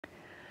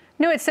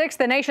New at 6,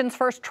 the nation's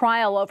first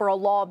trial over a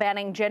law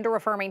banning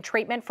gender-affirming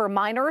treatment for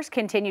minors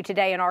continued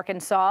today in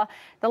Arkansas.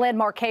 The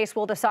landmark case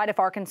will decide if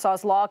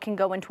Arkansas's law can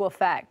go into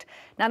effect.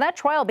 Now, that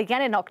trial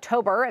began in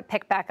October. It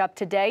picked back up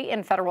today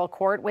in federal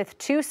court with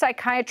 2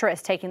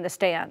 psychiatrists taking the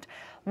stand.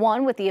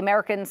 One with the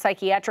American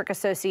Psychiatric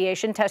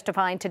Association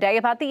testifying today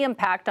about the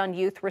impact on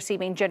youth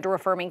receiving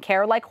gender-affirming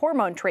care like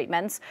hormone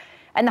treatments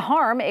and the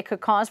harm it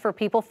could cause for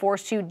people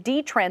forced to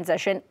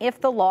detransition if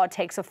the law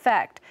takes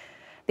effect.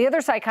 The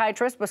other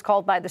psychiatrist was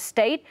called by the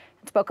state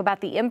and spoke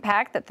about the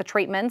impact that the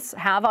treatments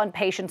have on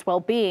patients'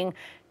 well-being,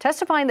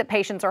 testifying that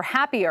patients are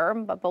happier,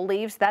 but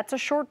believes that's a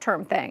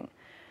short-term thing.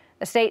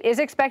 The state is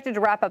expected to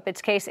wrap up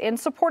its case in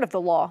support of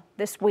the law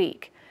this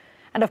week.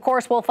 And of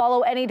course, we'll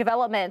follow any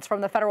developments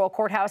from the federal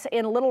courthouse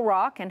in Little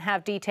Rock and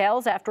have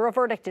details after a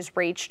verdict is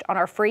reached on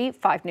our free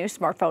 5 News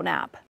smartphone app.